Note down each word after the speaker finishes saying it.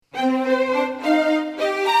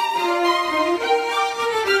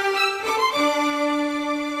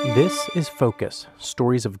This is Focus,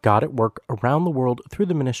 stories of God at work around the world through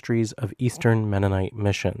the ministries of Eastern Mennonite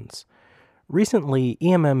missions. Recently,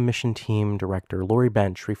 EMM mission team director Lorri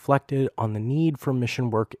Bentch reflected on the need for mission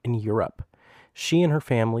work in Europe. She and her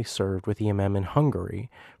family served with EMM in Hungary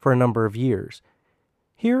for a number of years.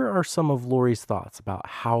 Here are some of Lorri's thoughts about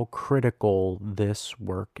how critical this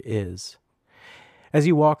work is. As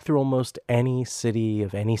you walk through almost any city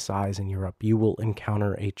of any size in Europe, you will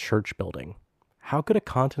encounter a church building. How could a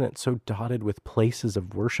continent so dotted with places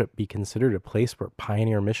of worship be considered a place where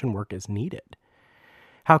pioneer mission work is needed?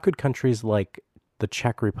 How could countries like the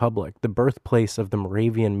Czech Republic, the birthplace of the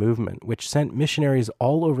Moravian movement, which sent missionaries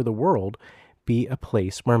all over the world, be a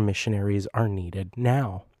place where missionaries are needed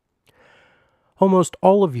now? Almost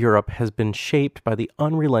all of Europe has been shaped by the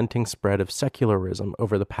unrelenting spread of secularism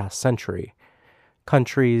over the past century.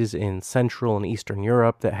 Countries in Central and Eastern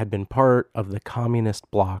Europe that had been part of the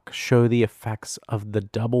communist bloc show the effects of the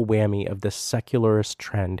double whammy of this secularist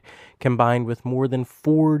trend, combined with more than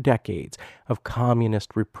 4 decades of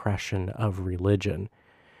communist repression of religion.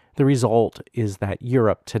 The result is that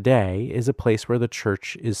Europe today is a place where the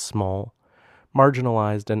church is small,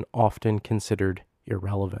 marginalized, and often considered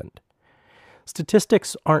irrelevant.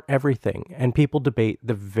 Statistics aren't everything, and people debate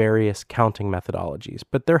the various counting methodologies,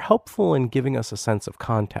 but they're helpful in giving us a sense of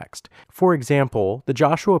context. For example, the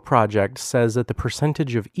Joshua Project says that the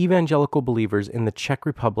percentage of evangelical believers in the Czech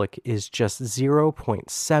Republic is just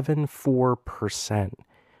 0.74%.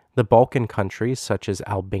 The Balkan countries, such as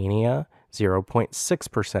Albania,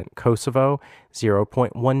 0.6%, Kosovo,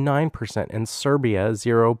 0.19%, and Serbia,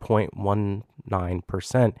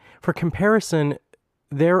 0.19%. For comparison,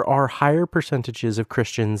 there are higher percentages of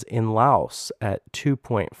Christians in Laos at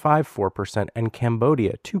 2.54% and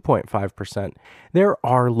Cambodia 2.5%. There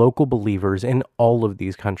are local believers in all of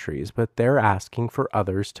these countries, but they're asking for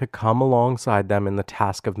others to come alongside them in the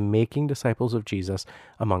task of making disciples of Jesus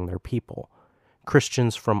among their people.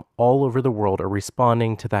 Christians from all over the world are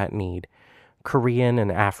responding to that need. Korean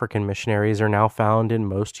and African missionaries are now found in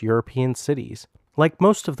most European cities. Like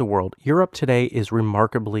most of the world, Europe today is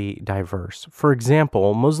remarkably diverse. For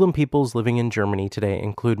example, Muslim peoples living in Germany today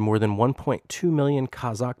include more than 1.2 million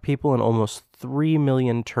Kazakh people and almost 3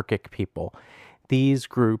 million Turkic people. These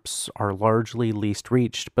groups are largely least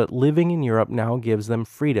reached, but living in Europe now gives them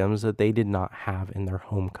freedoms that they did not have in their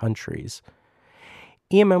home countries.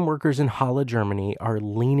 EMM workers in Halle, Germany are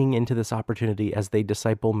leaning into this opportunity as they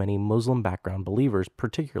disciple many Muslim background believers,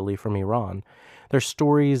 particularly from Iran. Their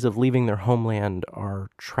stories of leaving their homeland are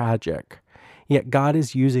tragic, yet God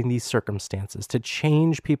is using these circumstances to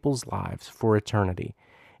change people's lives for eternity.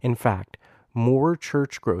 In fact, more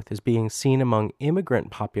church growth is being seen among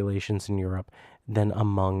immigrant populations in Europe than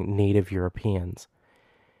among native Europeans.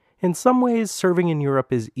 In some ways, serving in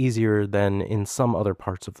Europe is easier than in some other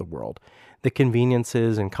parts of the world. The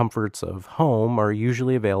conveniences and comforts of home are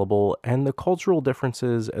usually available, and the cultural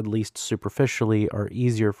differences, at least superficially, are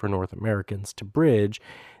easier for North Americans to bridge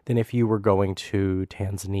than if you were going to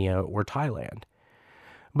Tanzania or Thailand.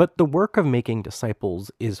 But the work of making disciples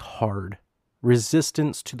is hard.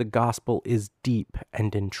 Resistance to the gospel is deep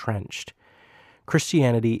and entrenched.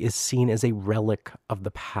 Christianity is seen as a relic of the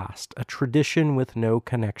past, a tradition with no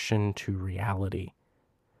connection to reality.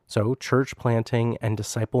 So, church planting and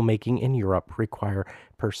disciple making in Europe require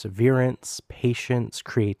perseverance, patience,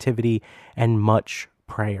 creativity, and much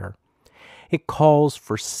prayer. It calls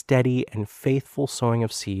for steady and faithful sowing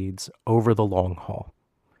of seeds over the long haul.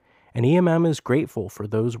 And EMM is grateful for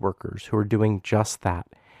those workers who are doing just that,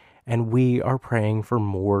 and we are praying for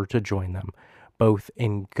more to join them, both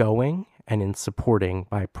in going and in supporting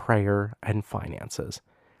by prayer and finances.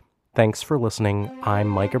 Thanks for listening. I'm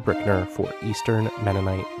Micah Brickner for Eastern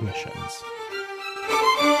Mennonite Missions.